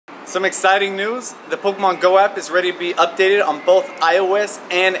Some exciting news, the Pokemon Go app is ready to be updated on both iOS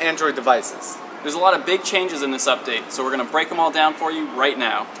and Android devices. There's a lot of big changes in this update, so we're going to break them all down for you right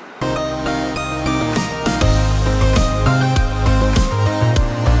now.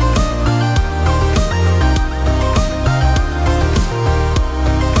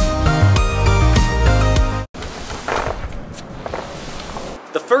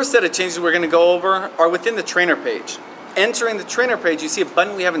 The first set of changes we're going to go over are within the trainer page. Entering the trainer page, you see a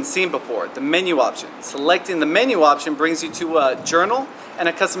button we haven't seen before, the menu option. Selecting the menu option brings you to a journal and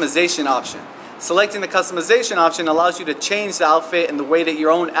a customization option. Selecting the customization option allows you to change the outfit and the way that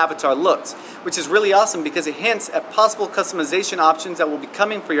your own avatar looks, which is really awesome because it hints at possible customization options that will be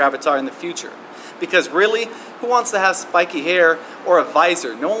coming for your avatar in the future. Because really, who wants to have spiky hair or a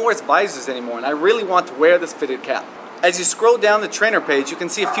visor? No one wears visors anymore, and I really want to wear this fitted cap. As you scroll down the trainer page, you can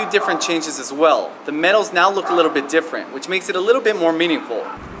see a few different changes as well. The medals now look a little bit different, which makes it a little bit more meaningful.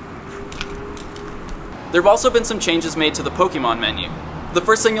 There have also been some changes made to the Pokemon menu. The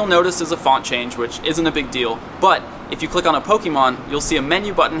first thing you'll notice is a font change, which isn't a big deal, but if you click on a Pokemon, you'll see a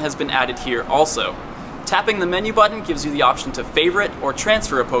menu button has been added here also. Tapping the menu button gives you the option to favorite or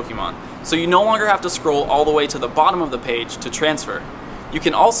transfer a Pokemon, so you no longer have to scroll all the way to the bottom of the page to transfer. You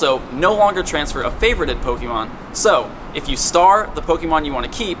can also no longer transfer a favorited Pokemon, so if you star the Pokemon you want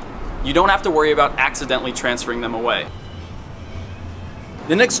to keep, you don't have to worry about accidentally transferring them away.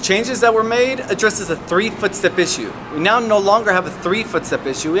 The next changes that were made addresses a 3-footstep issue. We now no longer have a 3-footstep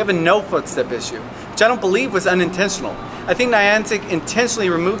issue, we have a no-footstep issue, which I don't believe was unintentional. I think Niantic intentionally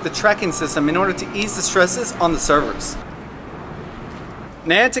removed the tracking system in order to ease the stresses on the servers.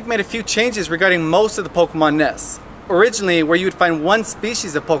 Niantic made a few changes regarding most of the Pokemon nests. Originally, where you would find one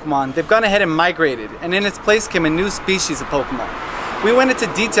species of Pokemon, they've gone ahead and migrated, and in its place came a new species of Pokemon. We went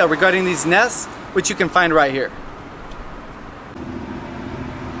into detail regarding these nests, which you can find right here.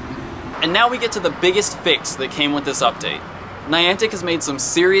 And now we get to the biggest fix that came with this update. Niantic has made some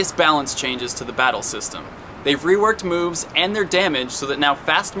serious balance changes to the battle system. They've reworked moves and their damage so that now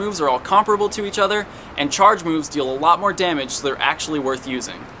fast moves are all comparable to each other, and charge moves deal a lot more damage so they're actually worth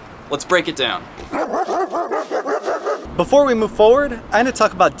using. Let's break it down. Before we move forward, I'm going to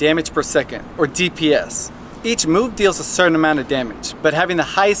talk about damage per second, or DPS. Each move deals a certain amount of damage, but having the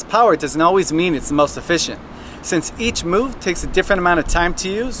highest power doesn't always mean it's the most efficient. Since each move takes a different amount of time to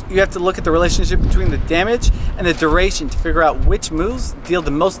use, you have to look at the relationship between the damage and the duration to figure out which moves deal the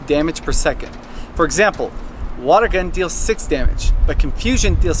most damage per second. For example, Water Gun deals 6 damage, but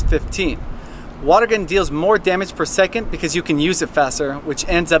Confusion deals 15. Water Gun deals more damage per second because you can use it faster, which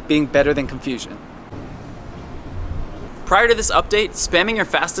ends up being better than Confusion. Prior to this update, spamming your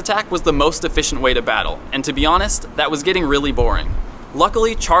fast attack was the most efficient way to battle, and to be honest, that was getting really boring.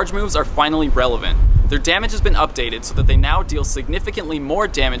 Luckily, charge moves are finally relevant. Their damage has been updated so that they now deal significantly more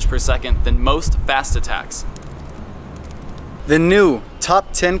damage per second than most fast attacks. The new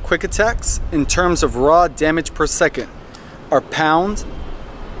top 10 quick attacks in terms of raw damage per second are Pound,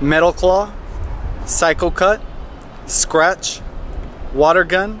 Metal Claw, Psycho Cut, Scratch, Water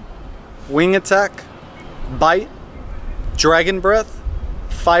Gun, Wing Attack, Bite, Dragon Breath,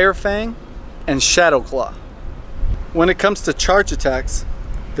 Fire Fang, and Shadow Claw. When it comes to charge attacks,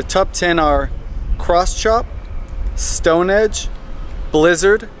 the top 10 are Cross Chop, Stone Edge,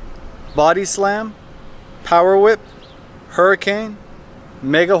 Blizzard, Body Slam, Power Whip, Hurricane,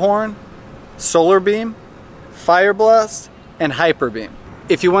 Mega Horn, Solar Beam, Fire Blast, and Hyper Beam.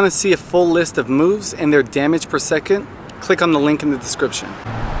 If you want to see a full list of moves and their damage per second, click on the link in the description.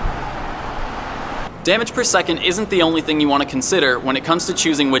 Damage per second isn't the only thing you want to consider when it comes to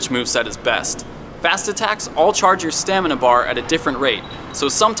choosing which moveset is best. Fast attacks all charge your stamina bar at a different rate, so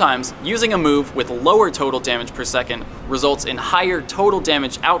sometimes using a move with lower total damage per second results in higher total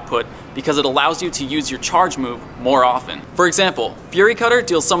damage output because it allows you to use your charge move more often. For example, Fury Cutter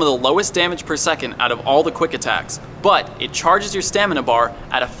deals some of the lowest damage per second out of all the quick attacks, but it charges your stamina bar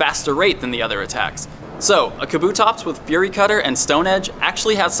at a faster rate than the other attacks. So, a Kabutops with Fury Cutter and Stone Edge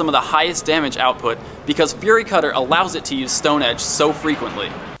actually has some of the highest damage output because Fury Cutter allows it to use Stone Edge so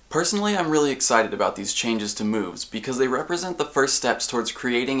frequently. Personally, I'm really excited about these changes to moves because they represent the first steps towards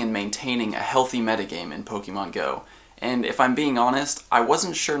creating and maintaining a healthy metagame in Pokemon Go. And if I'm being honest, I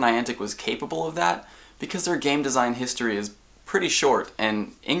wasn't sure Niantic was capable of that because their game design history is pretty short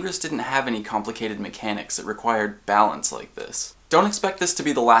and Ingress didn't have any complicated mechanics that required balance like this. Don't expect this to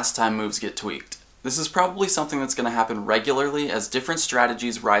be the last time moves get tweaked. This is probably something that's going to happen regularly as different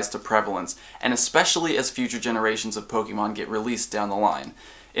strategies rise to prevalence, and especially as future generations of Pokemon get released down the line.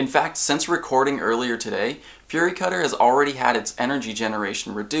 In fact, since recording earlier today, Fury Cutter has already had its energy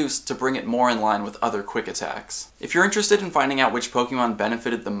generation reduced to bring it more in line with other quick attacks. If you're interested in finding out which Pokemon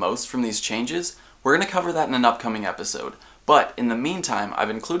benefited the most from these changes, we're going to cover that in an upcoming episode. But in the meantime, I've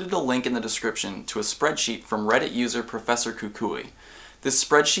included a link in the description to a spreadsheet from Reddit user Professor Kukui. This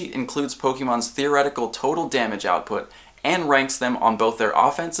spreadsheet includes Pokemon's theoretical total damage output and ranks them on both their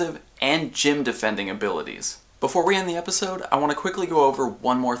offensive and gym defending abilities. Before we end the episode, I want to quickly go over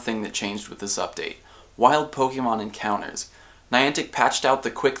one more thing that changed with this update: wild Pokemon encounters. Niantic patched out the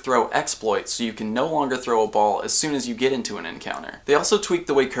quick throw exploit so you can no longer throw a ball as soon as you get into an encounter. They also tweaked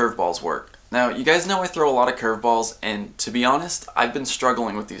the way curveballs work. Now, you guys know I throw a lot of curveballs, and to be honest, I've been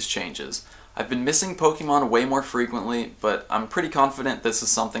struggling with these changes. I've been missing Pokemon way more frequently, but I'm pretty confident this is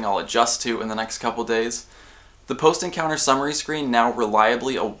something I'll adjust to in the next couple days. The post-encounter summary screen now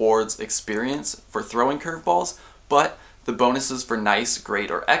reliably awards experience for throwing curveballs, but the bonuses for nice,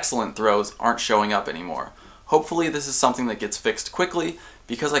 great, or excellent throws aren't showing up anymore. Hopefully this is something that gets fixed quickly,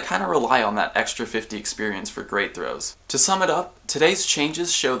 because I kind of rely on that extra 50 experience for great throws. To sum it up, today's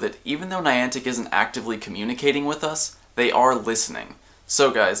changes show that even though Niantic isn't actively communicating with us, they are listening.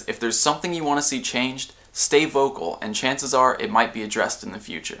 So guys, if there's something you want to see changed, stay vocal, and chances are it might be addressed in the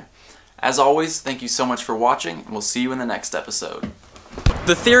future. As always, thank you so much for watching, and we'll see you in the next episode.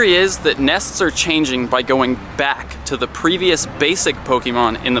 The theory is that nests are changing by going back to the previous basic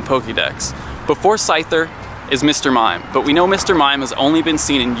Pokemon in the Pokédex. Before Scyther is Mr. Mime, but we know Mr. Mime has only been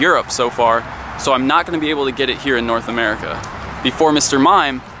seen in Europe so far, so I'm not going to be able to get it here in North America. Before Mr.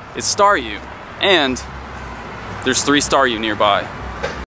 Mime is Staryu, and there's 3 Staryu nearby.